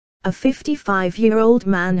A 55-year-old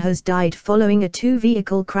man has died following a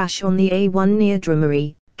two-vehicle crash on the A1 near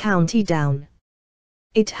Dromore, County Down.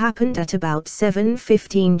 It happened at about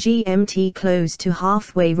 7:15 GMT close to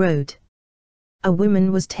Halfway Road. A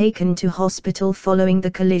woman was taken to hospital following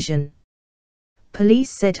the collision.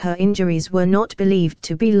 Police said her injuries were not believed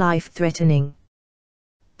to be life-threatening.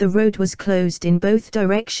 The road was closed in both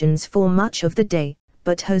directions for much of the day,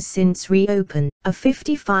 but has since reopened. A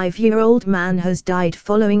 55-year-old man has died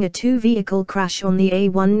following a two-vehicle crash on the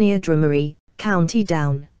A1 near Dromore, County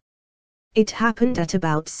Down. It happened at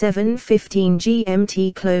about 7:15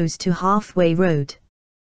 GMT close to Halfway Road.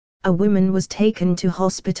 A woman was taken to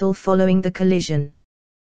hospital following the collision.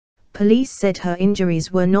 Police said her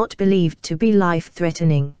injuries were not believed to be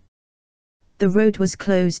life-threatening. The road was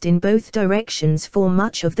closed in both directions for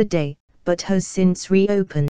much of the day, but has since reopened.